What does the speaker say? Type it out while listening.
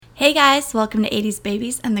Hey guys, welcome to 80s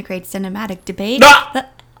Babies and the Great Cinematic Debate.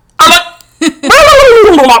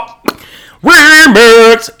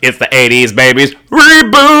 Remix! It's the 80s Babies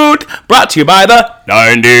reboot, brought to you by the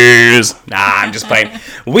 90s. Nah, I'm just playing.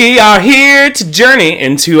 We are here to journey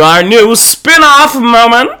into our new spin-off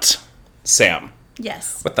moment. Sam,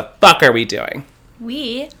 Yes. what the fuck are we doing?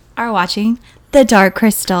 We are watching The Dark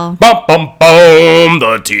Crystal. Bum, bum, bum,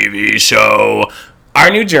 the TV show.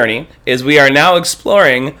 Our new journey is we are now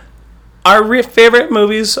exploring our favorite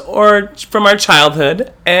movies or from our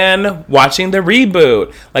childhood and watching the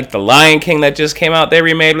reboot. Like The Lion King that just came out, they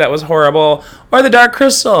remade, that was horrible. Or The Dark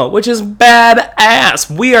Crystal, which is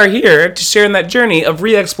badass. We are here to share in that journey of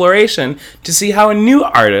re-exploration to see how a new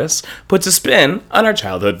artist puts a spin on our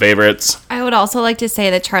childhood favorites. I would also like to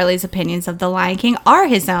say that Charlie's opinions of The Lion King are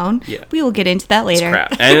his own. Yeah. We will get into that later.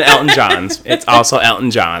 Crap. And Elton John's. It's also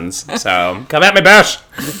Elton John's. So come at me, Bash.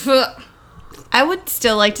 I would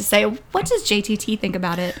still like to say, what does JTT think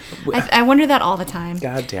about it? I wonder that all the time.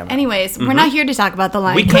 God damn it. Anyways, we're not here to talk about The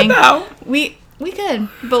Lion We King. could now. We could,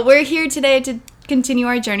 but we're here today to continue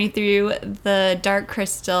our journey through The Dark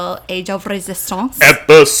Crystal, Age of Resistance.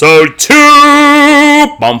 Episode 2!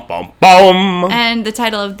 Bum, bum, bum. And the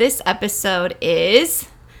title of this episode is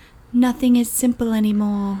Nothing is Simple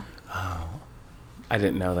Anymore. I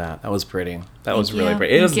didn't know that. That was pretty. That was Thank really you.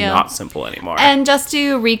 pretty. It is Thank you. not simple anymore. And just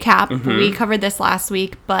to recap, we covered this last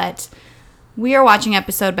week, but we are watching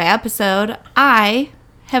episode by episode. I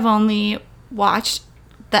have only watched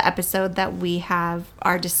the episode that we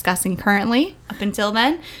are discussing currently. Up until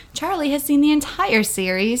then, Charlie has seen the entire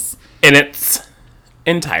series. In its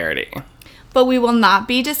entirety. But we will not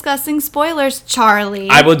be discussing spoilers, Charlie.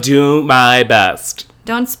 I will do my best.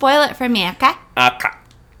 Don't spoil it for me, okay? Okay.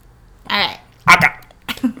 All right. Okay.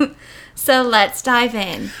 So let's dive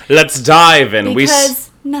in. Let's dive in.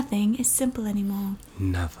 Because nothing is simple anymore.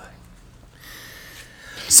 Nothing.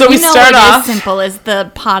 So we You know start what off. is simple is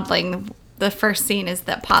the podling. The first scene is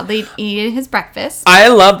that Podling eating his breakfast. I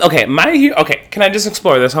love. Okay, can I just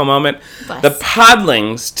explore this whole moment? Bless. The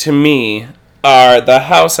podlings to me are the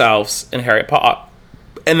house elves in Harry Potter,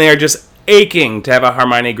 and they are just aching to have a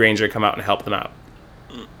Hermione Granger come out and help them out.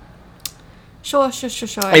 Sure.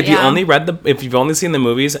 If you've only seen the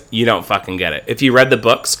movies, you don't fucking get it. If you read the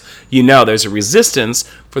books, you know there's a resistance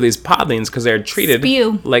for these podlings because they're treated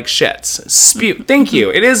like shits. Spew. Thank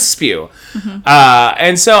you. It is spew.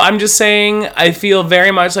 And so I'm just saying, I feel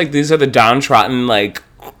very much like these are the downtrodden, like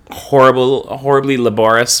horribly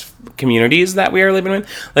laborious communities that we are living in.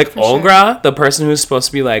 Like Olga, the person who's supposed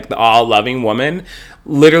to be like the all-loving woman,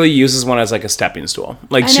 literally uses one as like a stepping stool.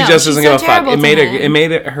 Like she just doesn't give a fuck. The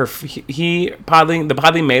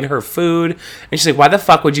podling made her food, and she's like, "Why the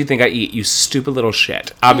fuck would you think I eat, you stupid little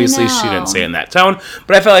shit?" Obviously, she didn't say it in that tone,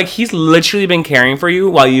 but I felt like he's literally been caring for you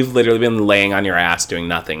while you've literally been laying on your ass doing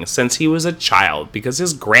nothing since he was a child, because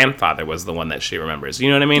his grandfather was the one that she remembers. You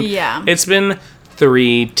know what I mean? Yeah. It's been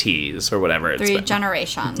 3 T's or whatever it's been. 3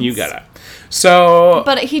 generations. You got it. So,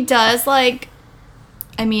 But he does like.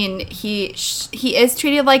 I mean, he is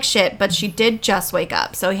treated like shit, but she did just wake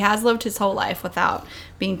up, so he has lived his whole life without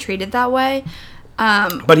being treated that way.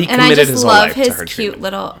 But he committed his whole life to her and I just love his cute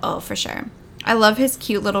little. Oh, for sure. I love his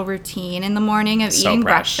cute little routine in the morning of eating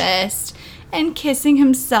breakfast and kissing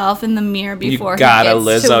himself in the mirror before he gets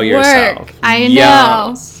Lizzo to work. yourself. I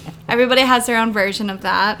know. Everybody has their own version of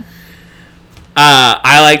that.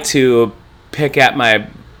 I like to pick at my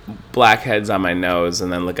blackheads on my nose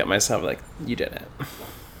and then look at myself like, you did it.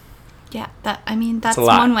 Yeah, that's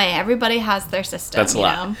one way. Everybody has their system. That's a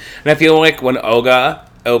lot. And I feel like when Olga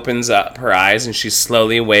opens up her eyes and she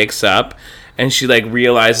slowly wakes up and she like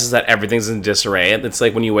realizes that everything's in disarray. It's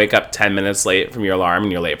like when you wake up 10 minutes late from your alarm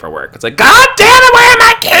and you're late for work. It's like, God damn it, where are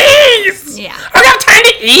my keys? Yeah. I don't have time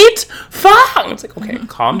to eat. Fuck. It's like, okay,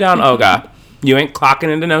 calm down, Olga. You ain't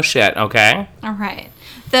clocking into no shit, okay? All right.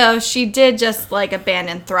 Though she did just like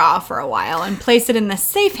abandon Thra for a while and place it in the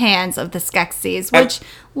safe hands of the Skeksis, which,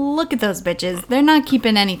 look at those bitches. They're not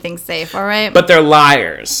keeping anything safe, all right? But they're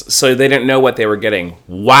liars, so they didn't know what they were getting.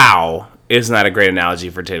 Wow. Isn't that a great analogy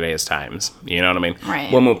for today's times? You know what I mean? Right.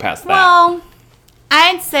 We'll move past that. Well,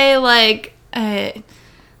 I'd say like, I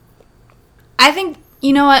think,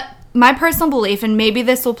 you know what? My personal belief, and maybe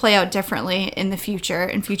this will play out differently in future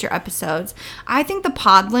episodes, I think the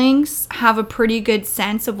podlings have a pretty good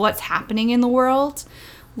sense of what's happening in the world.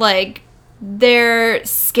 Like, they're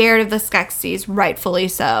scared of the Skeksis, rightfully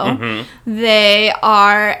so. Mm-hmm. They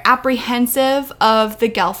are apprehensive of the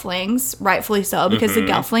Gelflings, rightfully so, because the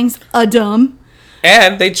Gelflings are dumb.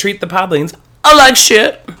 And they treat the podlings like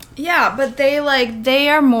shit. Yeah, but they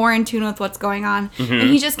are more in tune with what's going on. And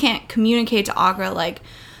he just can't communicate to Agra, like,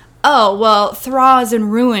 oh, well, Thra is in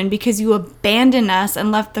ruin because you abandoned us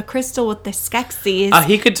and left the crystal with the Skeksis.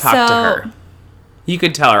 He could talk to her. He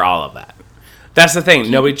could tell her all of that. That's the thing.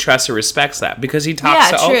 Nobody trusts or respects that because he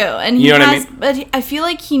talks to true. And you know what I mean? But I feel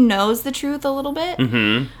like he knows the truth a little bit.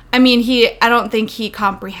 Mm-hmm. I mean, I don't think he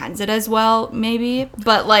comprehends it as well, maybe.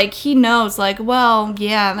 But, like, he knows, like, well,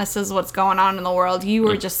 yeah, this is what's going on in the world. You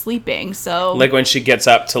were just sleeping, so... Like, when she gets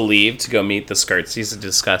up to leave to go meet the Skeksis to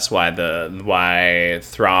discuss why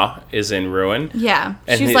Thra is in ruin. Yeah.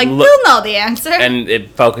 And she's like, we'll know the answer. And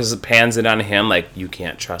it pans it on him, like, you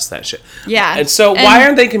can't trust that shit. Yeah. And so, why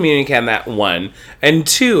aren't they communicating that, one? And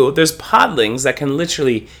two, there's podlings that can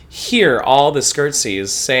literally hear all the Skeksis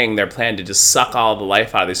saying their plan to just suck all the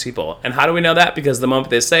life out of these people. And how do we know that? Because the moment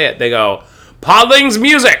they say it, they go, podlings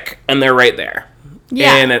music! And they're right there.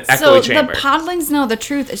 Yeah. In an echoey chamber. The podlings know the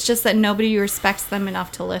truth. It's just that nobody respects them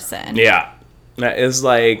enough to listen. Yeah. That is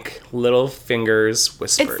like little fingers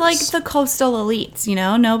whispers. It's like the coastal elites, you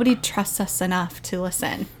know? Nobody trusts us enough to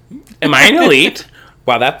listen. Am I an elite?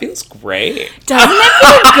 Wow, that feels great. Doesn't it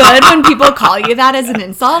feel good when people call you that as an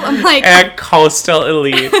insult? I'm like... A coastal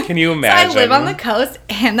elite. Can you imagine? So I live on the coast,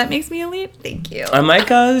 and that makes me elite? Thank you. I'm like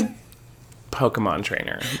a Pokemon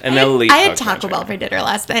trainer. An elite I had Pokemon Taco Bell for dinner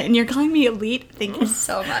last night, and you're calling me elite? Thank you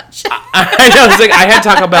so much. I was like, I had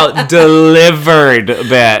Taco Bell delivered,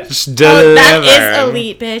 bitch. Delivered. Oh, that is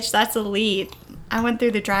elite, bitch. That's elite. I went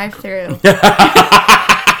through the drive-thru.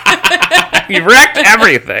 You wrecked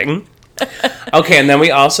everything. Okay, and then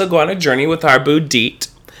we also go on a journey with our boo Deet.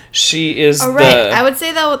 She is I would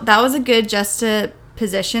say that was a good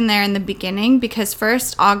juxtaposition there in the beginning, because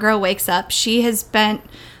first Aughra wakes up. She has spent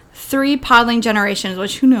 3 podling generations,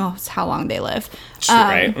 which who knows how long they live.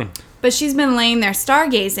 Right. But she's been laying there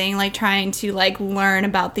stargazing, like trying to like learn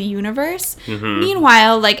about the universe. Mm-hmm.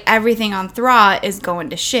 Meanwhile, like everything on Thra is going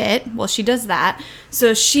to shit. Well, she does that.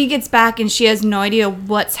 So she gets back and she has no idea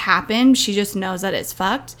what's happened. She just knows that it's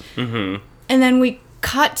fucked. Mm-hmm. And then we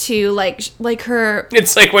cut to like her.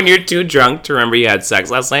 It's like when you're too drunk to remember you had sex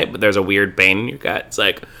last night, but there's a weird pain in your gut. It's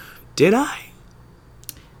like, did I?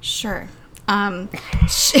 Sure. Or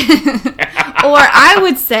I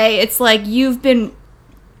would say it's like you've been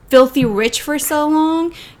filthy rich for so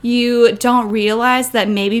long, you don't realize that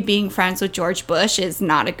maybe being friends with George Bush is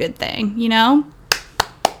not a good thing, you know?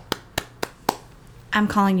 I'm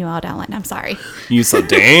calling you out, Ellen. I'm sorry. You so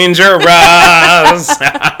dangerous.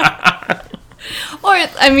 Or,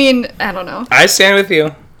 I mean, I don't know. I stand with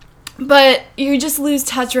you. But you just lose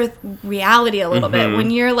touch with reality a little bit. When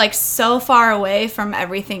you're, like, so far away from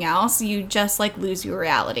everything else, you just, like, lose your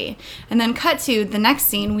reality. And then cut to the next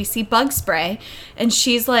scene, we see Bug Spray, and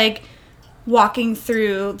she's, like, walking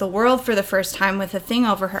through the world for the first time with a thing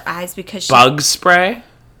over her eyes because she... Bug Spray?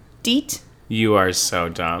 Deet? You are so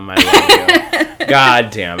dumb. I love you. God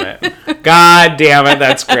damn it. God damn it.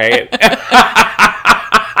 That's great.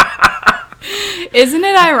 Isn't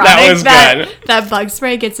it ironic that Bug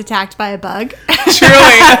Spray gets attacked by a bug?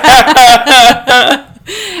 Truly.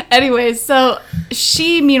 Anyways, so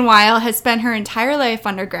she, meanwhile, has spent her entire life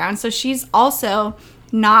underground, so she's also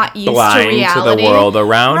not used blind to reality. To the world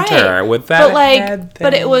around her with that but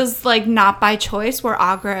but it was like not by choice, where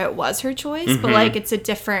Aughra it was her choice, but like it's a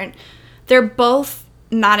different... They're both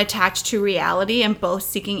not attached to reality and both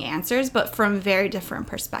seeking answers, but from very different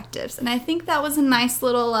perspectives. And I think that was a nice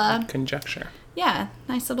little... conjecture. Yeah,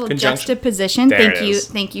 nice little juxtaposition.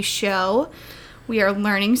 Thank you, show. We are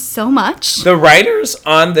learning so much. The writers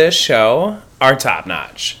on this show are top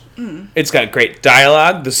notch. It's got great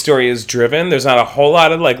dialogue. The story is driven. There's not a whole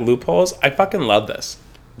lot of like loopholes. I fucking love this.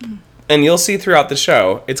 And you'll see throughout the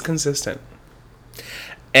show, it's consistent.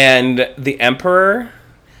 And the Emperor,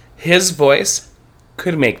 his voice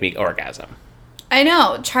could make me orgasm. I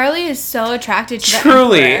know. Charlie is so attracted to the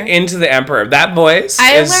Truly Emperor. Into the Emperor. That voice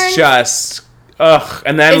is just... Ugh.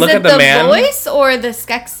 And then look at the man. Is it the voice or the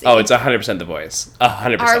Skeksis? Oh, it's 100% the voice.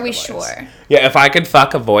 100% Are we the voice. sure? Yeah, if I could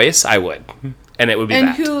fuck a voice, I would. And it would be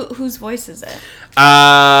that. And whose voice is it?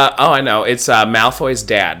 I know. It's Malfoy's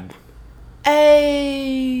dad.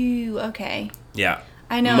 Oh, okay. Yeah.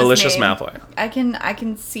 I know Malicious his name. Malfoy. I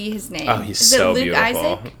can see his name. Oh, he's is so it Luke beautiful.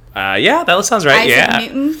 Isaac? Yeah, that sounds right.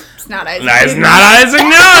 Isaac Newton? It's not Isaac No, it's Newton. not Isaac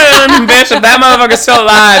Newton, bitch. If that motherfucker's still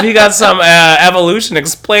alive, he got some evolution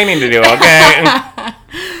explaining to do, okay?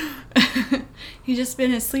 He's just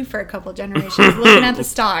been asleep for a couple generations, looking at the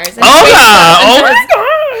stars. And Oh my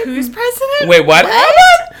god! Who's president? Wait, what?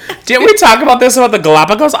 Didn't we talk about this about the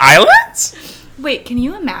Galapagos Islands? Wait, can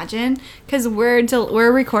you imagine? Because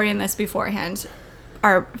we're recording this beforehand,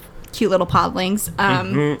 our cute little podlings.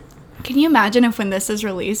 Can you imagine if when this is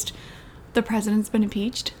released, the president's been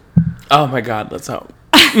impeached? Oh my god, let's hope.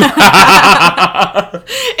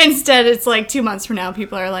 Instead, it's like 2 months from now,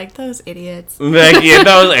 people are like, those idiots. Like, yeah,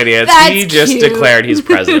 those idiots. That's he just cute. declared he's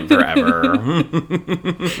president forever.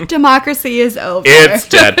 Democracy is over. It's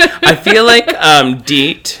dead. I feel like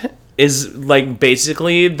Deet is like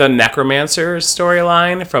basically the necromancer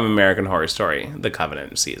storyline from American Horror Story, the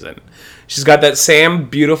Covenant season. She's got that same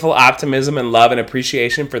beautiful optimism and love and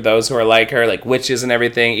appreciation for those who are like her, like witches and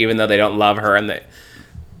everything, even though they don't love her. And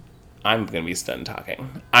I'm going to be done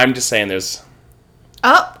talking. I'm just saying there's...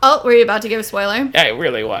 Oh, were you about to give a spoiler? Yeah, it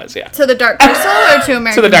really was, yeah. To the Dark Crystal or to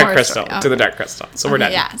American To the Dark Horror Crystal. Story? To the Dark Crystal. So we're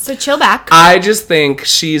done. Yeah, so chill back. I just think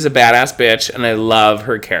she's a badass bitch, and I love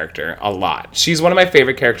her character a lot. She's one of my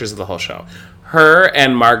favorite characters of the whole show. Her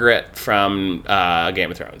and Margaret from Game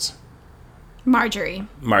of Thrones. Marjorie,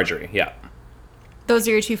 yeah. those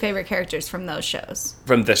are your two favorite characters from those shows.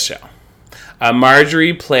 From this show.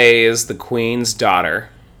 Marjorie plays the queen's daughter.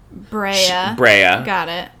 Brea. Got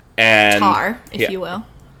it. And Tar, if you will.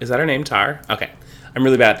 Is that her name, Tar? Okay. I'm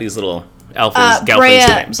really bad at these little gelflings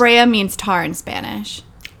names. Brea means tar in Spanish.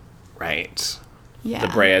 Right. Yeah.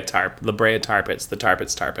 The Brea Tar Pits. The Tar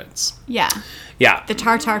Pits. Yeah. Yeah. The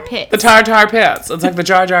Tartar Pits. The Tartar Pits. It's like the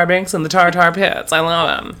Jar Jar Binks and the Tartar Pits. I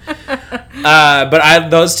love them. But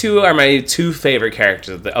those two are my two favorite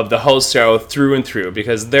characters of the whole show through and through,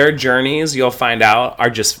 because their journeys, you'll find out,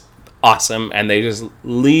 are just awesome, and they just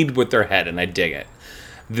lead with their head, and I dig it.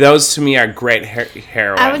 Those to me are great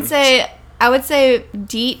heroines. I would say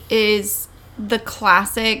Deet is the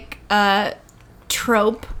classic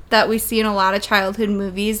trope that we see in a lot of childhood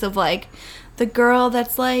movies of like the girl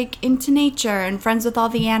that's like into nature and friends with all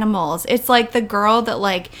the animals. It's like the girl that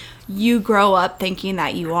like you grow up thinking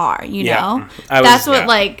that you are, you know? That's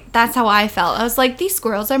how I felt. I was like, these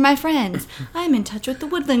squirrels are my friends. I'm in touch with the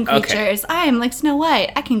woodland creatures. I am like Snow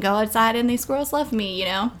White. I can go outside and these squirrels love me, you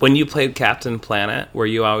know? When you played Captain Planet, were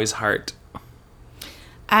you always Heart?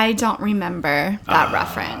 I don't remember that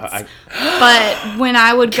reference. But when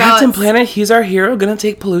I would go... Captain Planet, he's our hero, gonna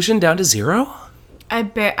take pollution down to zero? I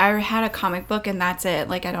had a comic book and that's it.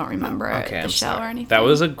 Like, I don't remember the show or anything. That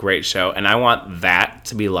was a great show, and I want that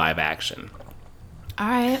to be live action. All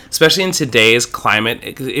right. Especially in today's climate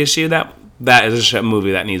issue, that is a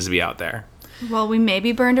movie that needs to be out there. Well, we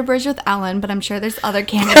maybe burned a bridge with Ellen, but I'm sure there's other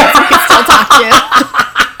candidates we can still talk to.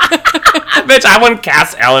 Bitch, I wouldn't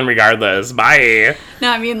cast Ellen regardless. Bye. No,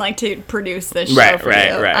 I mean like to produce this show for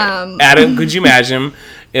you. Right. Adam, could you imagine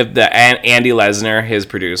if the Andy Lesnar, his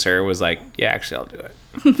producer, was like, yeah, actually, I'll do it.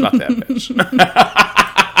 Fuck that bitch.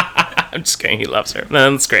 I'm just kidding. He loves her.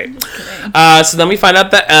 No, that's great. So then we find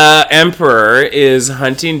out that Emperor is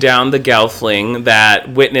hunting down the Gelfling that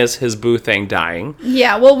witnessed his boo thing dying.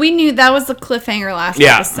 Yeah, well, we knew that was the cliffhanger last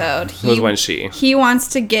episode. Was when he wants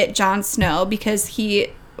to get Jon Snow because he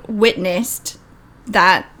witnessed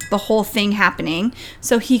that the whole thing happening,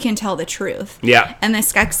 so he can tell the truth. Yeah. And the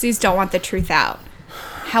Skeksis don't want the truth out.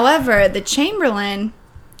 However, the Chamberlain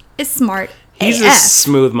is smart. He's a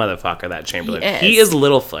smooth motherfucker, that Chamberlain. He is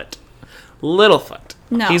Littlefoot.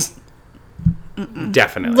 No. He's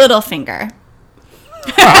definitely Littlefinger.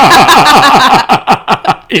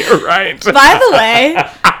 You're right. By the way.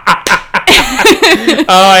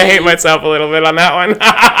 Oh, I hate myself a little bit on that one.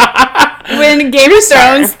 When Game of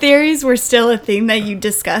Thrones theories were still a thing that you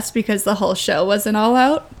discussed because the whole show wasn't all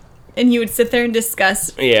out, and you would sit there and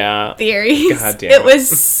discuss theories. God damn it was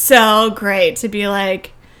so great to be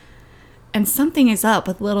like, and something is up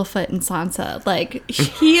with Littlefoot and Sansa. Like,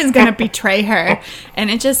 he is going to betray her. And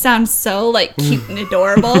it just sounds so, like, cute and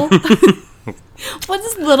adorable. What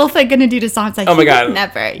is Littlefoot going to do to Sansa? Oh, my God.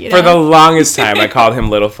 Never, you know? For the longest time, I called him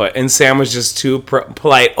Littlefoot. And Sam was just too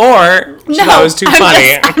polite. Or she thought it was too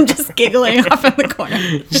funny. I'm just giggling off in the corner.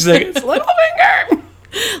 She's like, it's Littlefinger.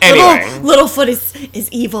 Anyway. Littlefoot is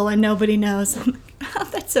evil and nobody knows. Oh,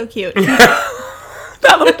 that's so cute.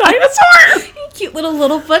 That little dinosaur. Cute little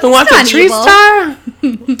Littlefoot. Who wants a tree star?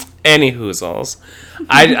 Any hoozles.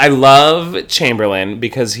 I love Chamberlain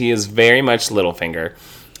because he is very much Littlefinger.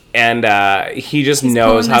 And he just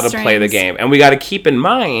knows how to play the game. And we got to keep in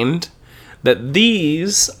mind that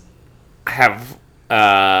these have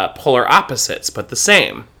polar opposites, but the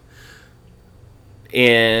same.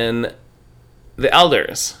 In the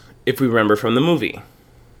Elders, if we remember from the movie.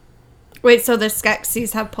 Wait, so the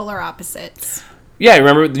Skeksis have polar opposites? Yeah, you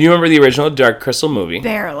remember the original Dark Crystal movie?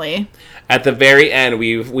 Barely. At the very end,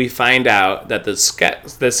 we find out that the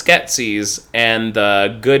Skeksis and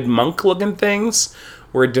the good monk-looking things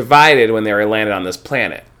were divided when they were landed on this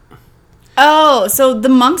planet. Oh, so the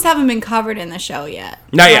monks haven't been covered in the show yet.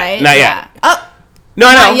 Not yet. Oh, No,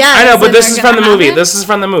 I know, but this is from the movie. Happen? This is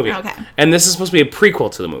from the movie. Okay. And this is supposed to be a prequel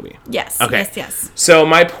to the movie. Yes. Okay. Yes. So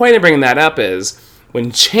my point of bringing that up is when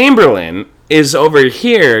Chamberlain is over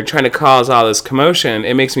here trying to cause all this commotion,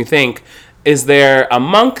 it makes me think, is there a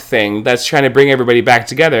monk thing that's trying to bring everybody back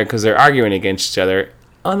together because they're arguing against each other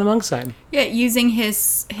on the monk side? Yeah, using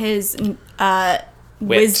his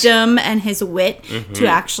wisdom and his wit to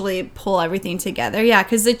actually pull everything together. Yeah,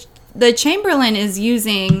 because the Chamberlain is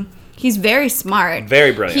using... He's very smart.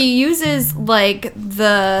 Very brilliant. He uses, like,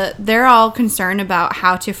 they're all concerned about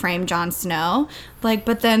how to frame Jon Snow. Like,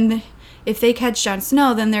 but then if they catch Jon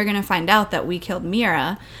Snow, then they're going to find out that we killed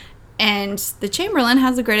Meera. And the Chamberlain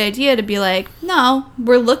has a great idea to be like, no,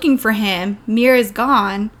 we're looking for him. Meera's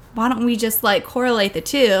gone. Why don't we just, like, correlate the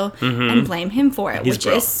two and blame him for it, which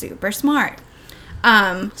is super smart.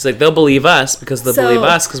 It's like they'll believe us because they'll believe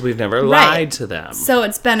us because we've never lied to them. So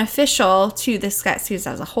it's beneficial to the Skeksis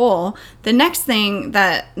as a whole. The next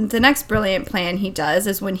brilliant plan he does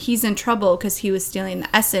is when he's in trouble because he was stealing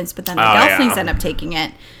the essence, but then the Gelflings end up taking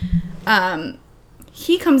it.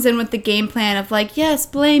 He comes in with the game plan of like, yes,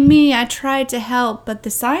 blame me. I tried to help, but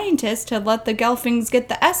the scientist had let the Gelflings get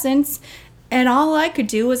the essence. And all I could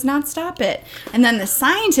do was not stop it. And then the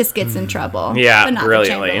scientist gets in trouble. Yeah, but not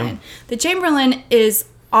brilliantly. The Chamberlain. The Chamberlain is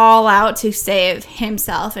all out to save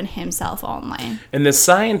himself and himself only. And the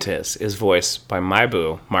scientist is voiced by my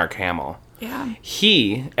boo, Mark Hamill. Yeah.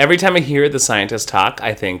 Every time I hear the scientist talk,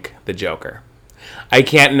 I think the Joker. I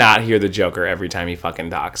can't not hear the Joker every time he fucking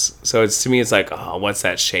talks. So to me, it's like, oh, what's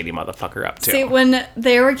that shady motherfucker up to? See, when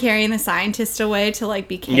they were carrying the scientist away to like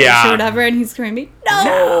be caged or whatever, and he's screaming,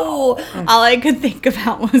 no! All I could think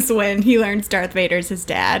about was when he learns Darth Vader's his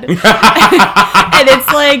dad. And it's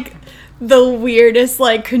like the weirdest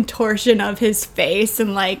like contortion of his face,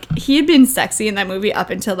 and like he had been sexy in that movie up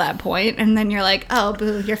until that point, and then you're like, oh,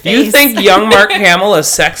 boo, your face. You think young Mark Hamill is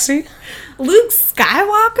sexy? Luke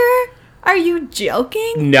Skywalker? Are you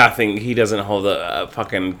joking? Nothing. He doesn't hold a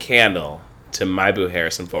fucking candle to my boo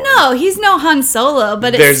Harrison Ford. No, he's no Han Solo,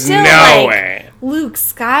 but There's it's still no like way. Luke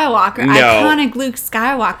Skywalker, No. iconic Luke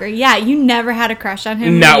Skywalker. Yeah, you never had a crush on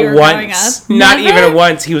him Not when you were growing once. up. Not Never? even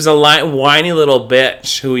once. He was a whiny little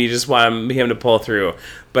bitch who you just want him to pull through.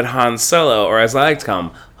 But Han Solo, or as I like to call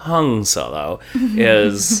him, Hung Solo,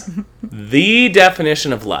 is the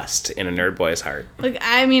definition of lust in a nerd boy's heart. Look,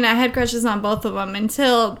 I mean, I had crushes on both of them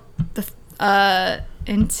until the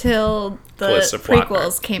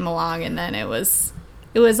prequels came along, and then it was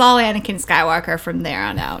all Anakin Skywalker from there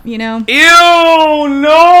on out. You know? Ew!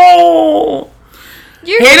 No.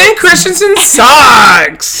 Hayden Christensen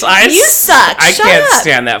sucks. You suck. I Shut can't up.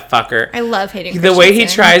 stand that fucker. I love Hayden Christensen. The way he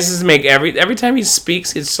tries to make every time he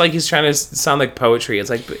speaks, it's like he's trying to sound like poetry. It's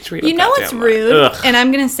like, you know what's rude? Ugh. And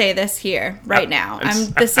I'm gonna say this here right now.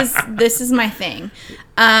 This is my thing.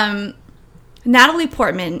 Natalie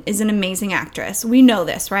Portman is an amazing actress. We know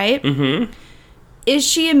this, right? Mm-hmm. Is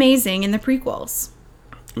she amazing in the prequels?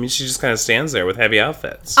 I mean, she just kind of stands there with heavy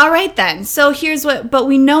outfits. All right, then. So but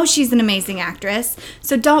we know she's an amazing actress.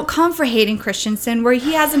 So don't come for Hayden Christensen, where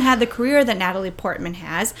he hasn't had the career that Natalie Portman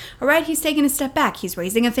has. All right, he's taking a step back. He's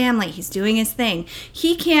raising a family. He's doing his thing.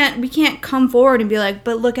 We can't come forward and be like,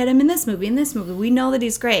 but look at him in this movie, We know that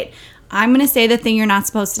he's great. I'm going to say the thing you're not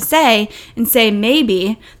supposed to say and say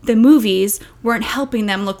maybe the movies weren't helping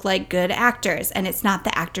them look like good actors, and it's not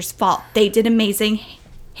the actor's fault. They did amazing.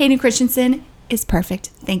 Hayden Christensen is perfect.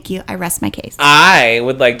 Thank you. I rest my case. I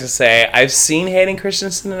would like to say I've seen Hayden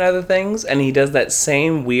Christensen in other things, and he does that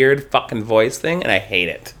same weird fucking voice thing, and I hate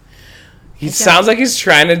it. He sounds like he's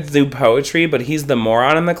trying to do poetry, but he's the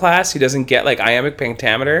moron in the class. He doesn't get, like, iambic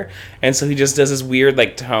pentameter, and so he just does this weird,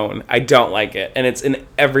 like, tone. I don't like it, and it's in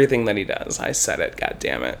everything that he does. I said it. God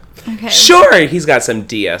damn it. Okay. Sure, he's got some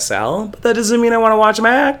DSL, but that doesn't mean I want to watch him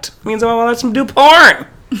act. It means I want to watch him do porn.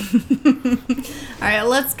 All right,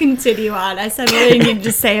 let's continue on. I said what I needed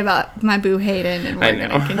to say about my boo Hayden, and we're going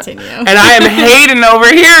to continue. And I am Hayden over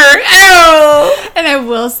here. Ew! And I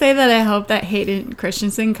will say that I hope that Hayden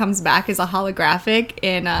Christensen comes back as a holographic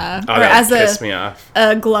or as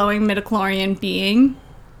a glowing midichlorian being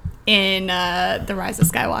in The Rise of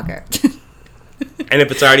Skywalker. And if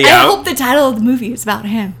it's already out, I hope the title of the movie is about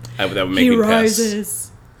him. That would make me rises.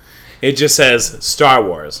 Piss. It just says Star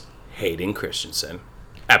Wars, Hayden Christensen.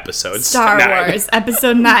 Episode Star 9. Wars,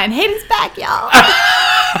 Episode 9. Hayden's back, y'all.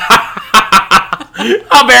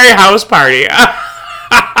 A very house party.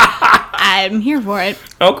 I'm here for it.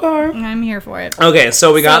 Okay. I'm here for it. Okay,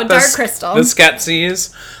 so we got Dark Crystal. The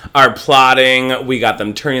Skeksis are plotting. We got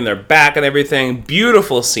them turning their back and everything.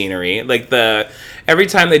 Beautiful scenery. Like every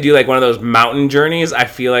time they do like one of those mountain journeys, I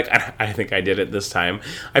feel like I think I did it this time.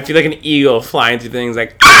 I feel like an eagle flying through things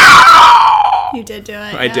like. You did do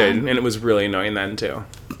it. I did, and it was really annoying then too.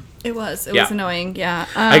 It was annoying. Yeah.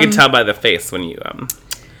 I could tell by the face when you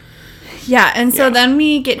Yeah, and so then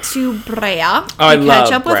we get to Brea. Oh, I love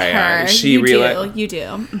catch up Brea. with her. You do.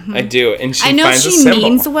 Mm-hmm. I do, and I know finds she a symbol.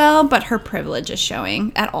 means well, but her privilege is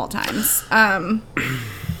showing at all times.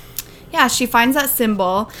 Yeah, she finds that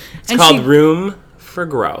symbol. It's called Room for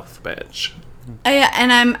Growth, bitch.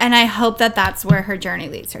 And I hope that that's where her journey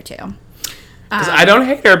leads her to. Because I don't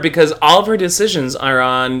hate her because all of her decisions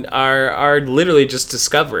are literally just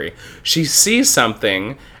discovery. She sees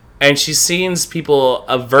something. And she sees people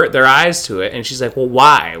avert their eyes to it, and she's like, well,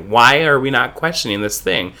 why? Why are we not questioning this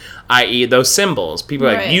thing? I.e., those symbols. People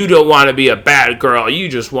are like, you don't want to be a bad girl. You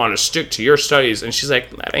just want to stick to your studies. And she's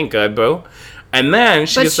like, that ain't good, boo. And then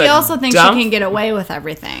she But she also thinks she can get away with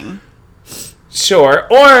everything. Sure.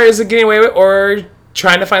 Or is it getting away with or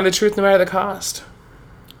trying to find the truth no matter the cost?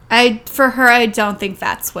 For her, I don't think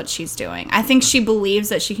that's what she's doing. I think she believes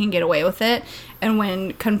that she can get away with it. And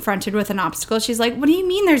when confronted with an obstacle, she's like, what do you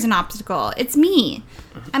mean there's an obstacle? It's me.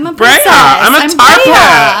 I'm a princess. I'm a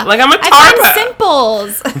tarpa. Like, I'm a tarpa. I find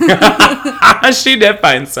symbols. She did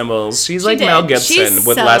find symbols. She's like Mel Gibson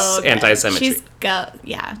with less anti-Semitic.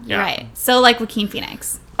 You're right. So like Joaquin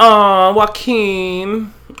Phoenix. Oh,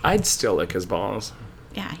 Joaquin. I'd still lick his balls.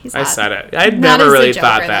 Yeah, he's I hot. said it. I'd Not never as really the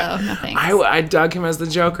thought Joker, that. though. No, thanks. I dug him as the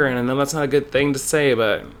Joker, and I know that's not a good thing to say,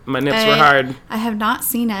 but my nips were hard. I have not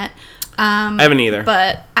seen it. I haven't either.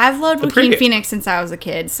 But I've loved Joaquin Phoenix since I was a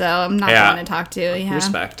kid, so I'm not the one to talk to. Yeah.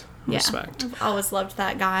 Respect. Yeah. I've always loved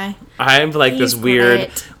that guy. I have like this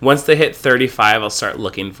weird. Once they hit 35, I'll start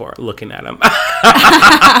looking at him.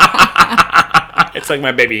 It's like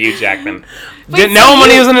my baby Hugh Jackman. Didn't know him when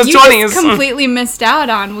he was in his 20s. You just completely missed out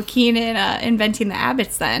on Joaquin in Inventing the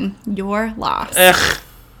Abbotts. Then you're lost. Ugh.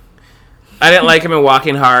 I didn't like him in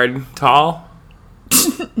Walking Hard. Tall.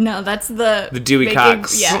 No, that's the Dewey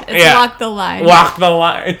Cox. Walk the Line. Walk the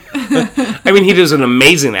Line. I mean, he was an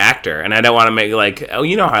amazing actor, and I don't want to make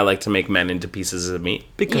you know how I like to make men into pieces of meat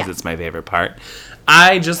because it's my favorite part.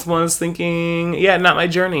 I just was thinking, not my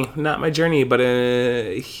journey, but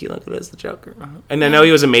he looked as the Joker. And I know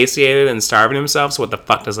he was emaciated and starving himself, so what the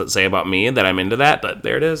fuck does it say about me that I'm into that? But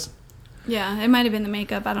there it is. Yeah, it might have been the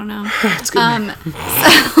makeup. I don't know.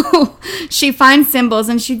 So she finds symbols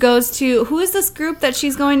and she goes to, who is this group that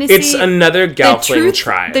she's going to see? It's another Gelfling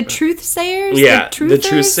tribe. The Truthsayers? Yeah, the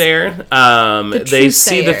Truthsayer. They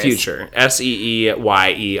see the Truthsayers. future.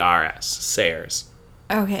 Seeyers. Sayers.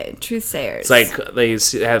 Okay, Truthsayers. It's like they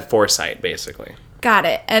have foresight, basically. Got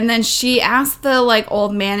it. And then she asked the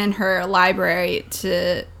old man in her library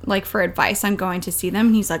to for advice on going to see them.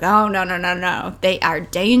 And he's like, "Oh no! They are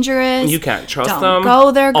dangerous. You can't trust them. Don't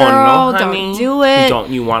go there, girl. Oh, no, honey. Don't do it.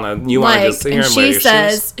 Don't you wanna just sit here and wear your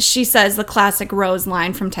shoes?" She says the classic Rose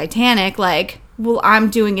line from Titanic, "Well, I'm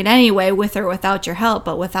doing it anyway, with or without your help,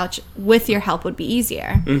 but with your help would be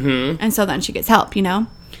easier." Mm-hmm. And so then she gets help,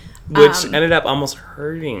 Which ended up almost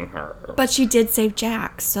hurting her. But she did save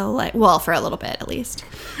Jack, so for a little bit at least.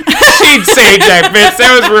 She'd save Jack, bitch.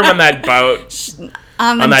 There was room on that boat.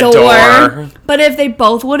 On that door. But if they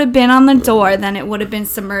both would have been on the door, then it would have been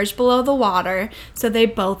submerged below the water, so they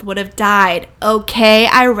both would have died. Okay,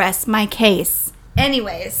 I rest my case.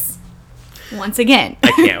 Anyways, once again.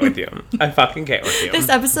 I can't with you. I fucking can't with you. This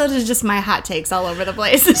episode is just my hot takes all over the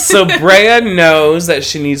place. So Brea knows that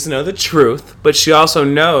she needs to know the truth, but she also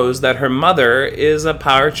knows that her mother is a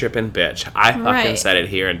power tripping bitch. I fucking said it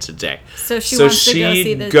here and today. So she wants to go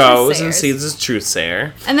see the goes and sees this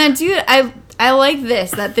Truthsayer. And then, dude, I like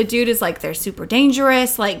this, that the dude is they're super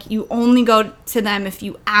dangerous. You only go to them if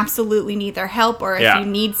you absolutely need their help or if you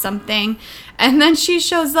need something. And then she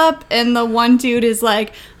shows up and the one dude is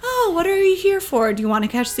like, "Oh, what are you here for? Do you want to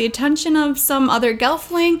catch the attention of some other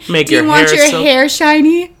Gelfling? Do you want your hair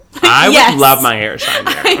shiny?" I would love my hair shiny.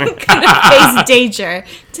 I'm gonna face danger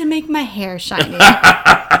to make my hair shiny.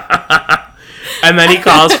 And then he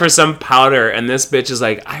calls for some powder, and this bitch is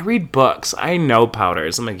like, "I read books. I know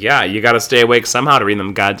powders." I'm like, "Yeah, you gotta stay awake somehow to read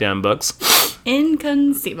them goddamn books."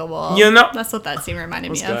 Inconceivable. That's what that scene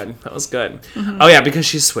reminded me of. That was good. Mm-hmm. Oh, yeah, because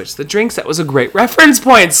she switched the drinks. That was a great reference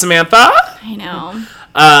point, Samantha. I know.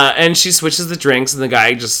 And she switches the drinks, and the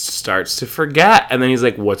guy just starts to forget. And then he's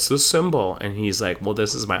like, what's the symbol? And he's like, well,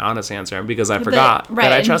 this is my honest answer because I forgot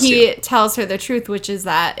that I trust you. He tells her the truth, which is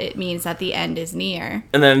that it means that the end is near.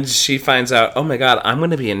 And then she finds out, oh my God, I'm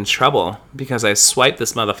going to be in trouble because I swiped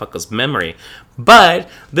this motherfucker's memory. But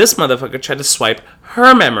this motherfucker tried to swipe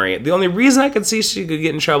her memory. The only reason I could see she could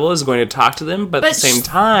get in trouble is going to talk to them, but at the same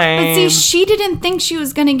time... But see, she didn't think she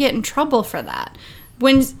was going to get in trouble for that.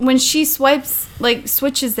 When she swipes, like,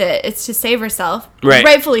 switches it, it's to save herself. Right.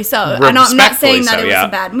 Rightfully so. I'm not saying that it was a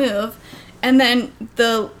bad move. And then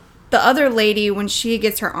the other lady, when she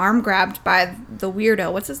gets her arm grabbed by the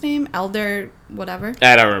weirdo, what's his name? Elder whatever?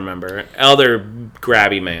 I don't remember. Elder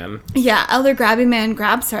Grabby Man. Yeah, Elder Grabby Man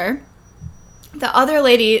grabs her. The other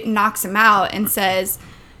lady knocks him out and says...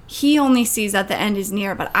 He only sees that the end is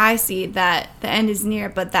near, but I see that the end is near,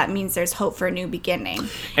 but that means there's hope for a new beginning.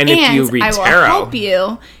 And if you read tarot... I will help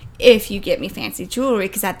you if you get me fancy jewelry,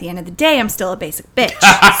 because at the end of the day, I'm still a basic bitch.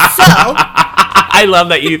 So... I love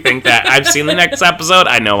that you think that. I've seen the next episode.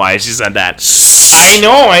 I know why she said that. I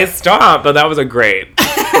know, I stopped, but that was a great...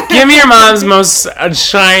 Give me your mom's most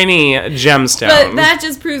shiny gemstone. But that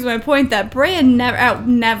just proves my point that Brea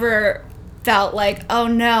never felt like, oh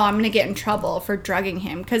no, I'm gonna get in trouble for drugging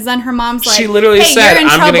him, because then her mom's like, she literally said,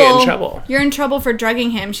 I'm gonna get in trouble. You're in trouble for drugging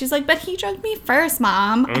him. She's like, but he drugged me first,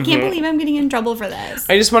 Mom. I can't believe I'm getting in trouble for this.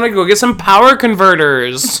 I just want to go get some power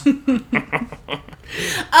converters.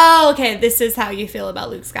 Oh, okay, this is how you feel about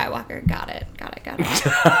Luke Skywalker. Got it.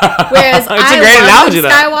 Whereas I love Luke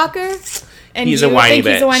Skywalker, and he's you a whiny think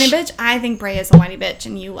bitch. He's a whiny bitch. I think Brea is a whiny bitch,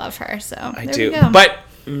 and you love her. So I there do, we go. but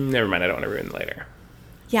never mind. I don't want to ruin it later.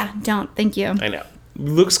 Yeah, don't. Thank you. I know.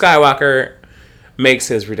 Luke Skywalker makes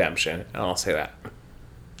his redemption, and I'll say that.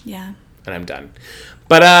 Yeah. And I'm done.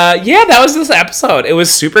 But, yeah, that was this episode. It was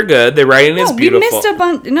super good. The writing is beautiful. We missed a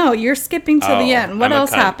bunch. No, you're skipping to the end. What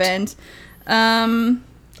else happened? I'm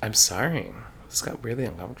sorry. This got really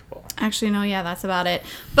uncomfortable. Actually, no, yeah, that's about it.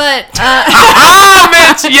 But,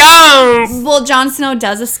 Mitch Young! Well, Jon Snow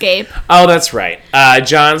does escape. Oh, that's right.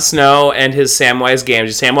 Jon Snow and his Samwise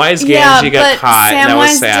Gamgee got caught. Samwise that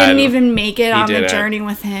was sad. didn't even make it on the journey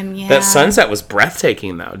with him. Yeah. That sunset was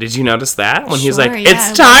breathtaking, though. Did you notice that? When he's like,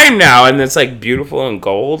 it's time now, and it's like beautiful and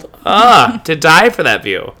gold. To die for that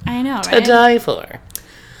view. I know, right? To die for.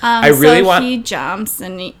 I really want. He jumps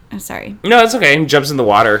and I'm sorry. No, it's okay. He jumps in the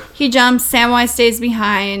water. He jumps. Samwise stays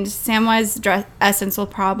behind. Samwise's essence will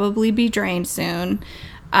probably be drained soon.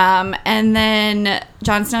 And then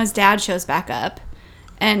Jon Snow's dad shows back up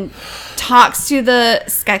and talks to the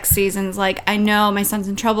Skeksis and's like, I know my son's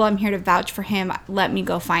in trouble. I'm here to vouch for him. Let me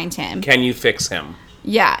go find him. Can you fix him?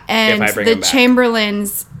 Yeah. And the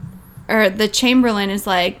Chamberlain is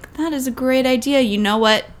like, that is a great idea. You know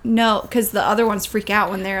what? No, because the other ones freak out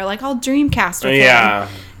when they're like, I'll Dreamcast with him.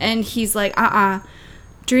 And he's like, his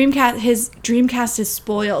Dreamcast is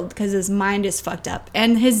spoiled because his mind is fucked up.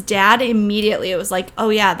 And his dad immediately was like, oh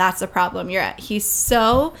yeah, that's the problem. He's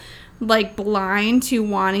so like blind to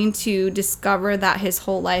wanting to discover that his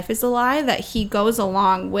whole life is a lie that he goes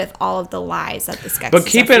along with all of the lies that the Skeksis. But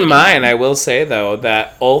keep in mind, I will say though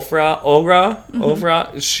that Olfra,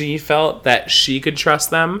 she felt that she could trust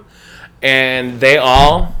them, and they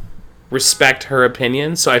all respect her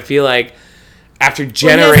opinion. So I feel like after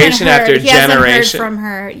generation after generation, he hasn't heard from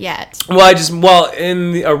her yet.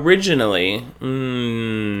 Originally,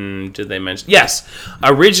 did they mention? Yes,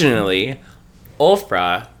 originally,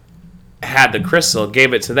 Olfra had the crystal,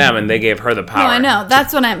 gave it to them, and they gave her the power. No, I know.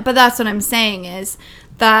 That's what I'm saying is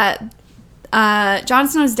that Jon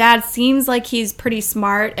Snow's dad seems like he's pretty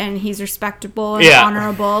smart and he's respectable and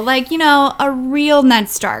honorable, like, you know, a real Ned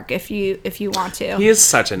Stark if you want to. He is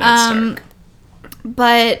such a Ned Stark.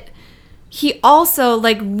 But he also,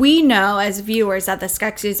 like, we know as viewers that the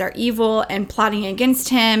Skeksis are evil and plotting against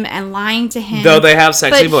him and lying to him. Though they have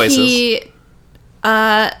sexy voices.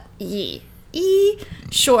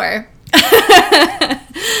 Sure.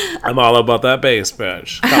 I'm all about that bass,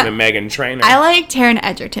 bitch. Call me Megan Trainor. I like Taron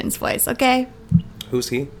Egerton's voice, okay? Who's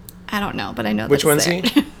he? I don't know, but I know which one's he?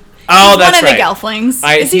 Oh, that's right. One of the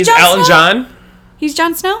Gelflings. Is he Elton John? He's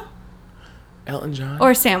Jon Snow? Elton John?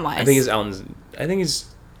 Or Samwise? I think he's Elton.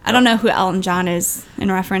 I don't know who Elton John is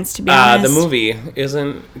in reference, to be honest. The movie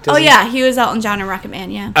isn't... yeah, he was Elton John in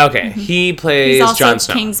Rocketman, yeah. Okay, he plays Jon Snow. He's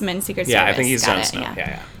also Kingsman Secret Service. Yeah, I think he's Jon Snow.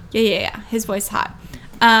 Yeah. His voice is hot.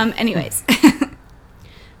 Anyways.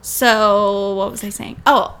 So, what was I saying?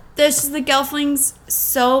 Oh, this is the Gelflings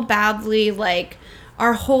so badly, like,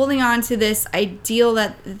 are holding on to this ideal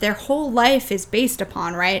that their whole life is based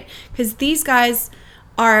upon, right? Because these guys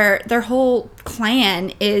their whole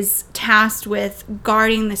clan is tasked with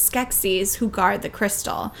guarding the Skeksis who guard the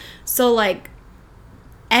crystal. So, like,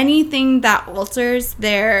 anything that alters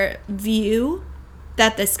their view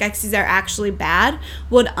that the Skeksis are actually bad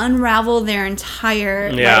would unravel their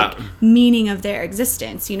entire like meaning of their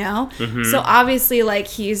existence, you know? Mm-hmm. So obviously, like,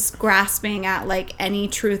 he's grasping at like any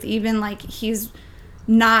truth, even like he's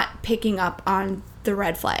not picking up on the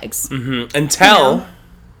red flags. Mm-hmm. Until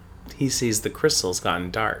he sees the crystal's gone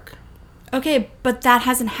dark. Okay, but that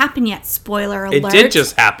hasn't happened yet. Spoiler alert. It did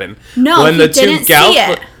just happen. No, he didn't see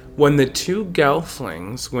it. When the two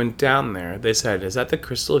Gelflings went down there, they said, "Is that the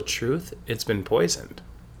crystal of truth? It's been poisoned."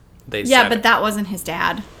 They said but that wasn't his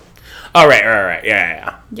dad. Oh, right.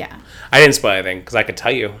 Yeah. I didn't spoil anything because I could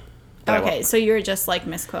tell you. Okay, so you were just like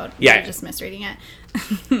misquote. Yeah. You were just misreading it.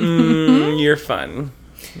 You're fun.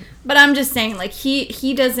 But I'm just saying, like,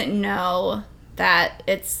 he doesn't know that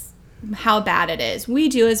it's how bad it is. We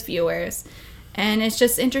do as viewers. And it's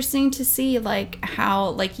just interesting to see, like,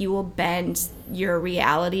 how, like, you will bend your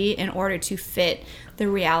reality in order to fit the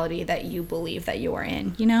reality that you believe that you are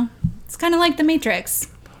in, you know? It's kind of like The Matrix.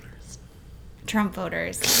 Trump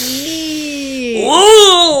voters.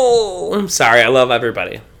 Whoa! I'm sorry, I love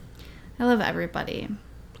everybody. I love everybody.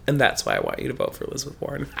 And that's why I want you to vote for Elizabeth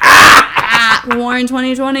Warren. Warren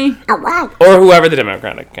 2020. Or whoever the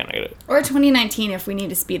Democratic candidate. Or 2019 if we need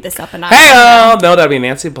to speed this up a notch. Hey-oh! No, that'd be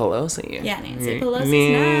Nancy Pelosi. Yeah, Nancy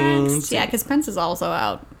Pelosi's next. Yeah, because Pence is also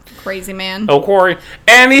out. Crazy man. Oh, Corey.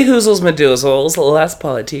 Andy Hoozles Medoozles, less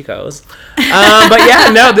politicos. But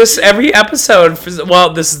yeah, no, every episode,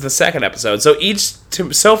 this is the second episode. So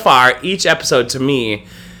so far, each episode to me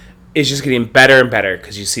is just getting better and better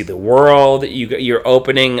because you see the world, you're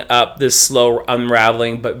opening up this slow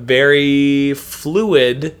unraveling but very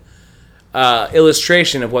fluid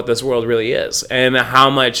illustration of what this world really is and how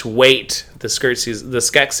much weight the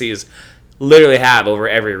Skeksis literally have over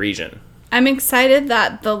every region. I'm excited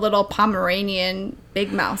that the little Pomeranian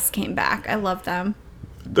Big Mouse came back. I love them.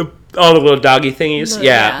 All the little doggy thingies?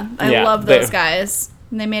 Yeah. I love those guys.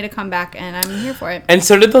 They made a comeback and I'm here for it. And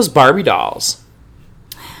so did those Barbie dolls.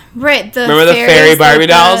 Right, remember the fairy Barbie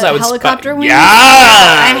dolls? The helicopter wings? Yes!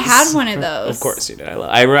 I had one of those. Of course you did.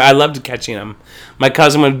 I loved catching them. My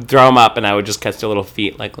cousin would throw them up, and I would just catch their little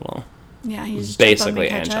feet, like little,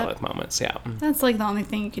 basically angelic moments. Yeah, that's like the only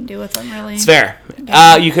thing you can do with them, really. It's fair.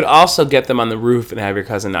 You could also get them on the roof and have your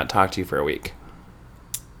cousin not talk to you for a week.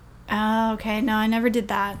 Oh, okay. No, I never did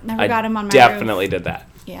that. Never got him on my definitely roof. did that.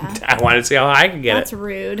 Yeah. I wanted to see how high I could get That's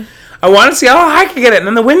rude. I wanted to see how high I could get it, and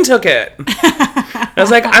then the wind took it. I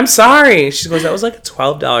was like, I'm sorry. She goes, that was like a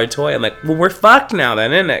 $12 toy. I'm like, well, we're fucked now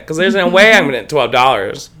then, isn't it? Because there's no way I'm going to get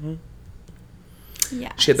 $12.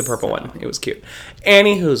 Yeah. She had the purple one. It was cute.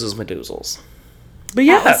 Annie Hoozles Medoozles. But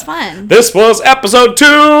yeah. That was fun. This was episode 2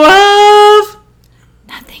 of...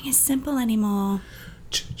 Nothing is simple anymore.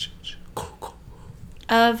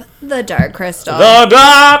 Of The Dark Crystal. The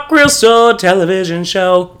Dark Crystal television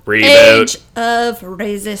show reboot. Age of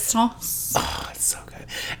Resistance. Oh, it's so good.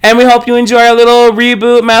 And we hope you enjoy our little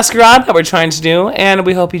reboot masquerade that we're trying to do. And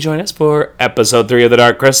we hope you join us for episode 3 of The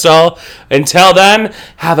Dark Crystal. Until then,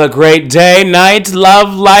 have a great day, night,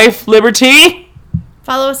 love, life, liberty.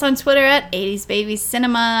 Follow us on Twitter at 80s Baby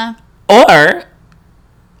Cinema. Or,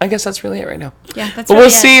 I guess that's really it right now. Yeah, that's really it.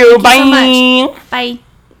 We'll see you. Bye. Thank you so much. Bye.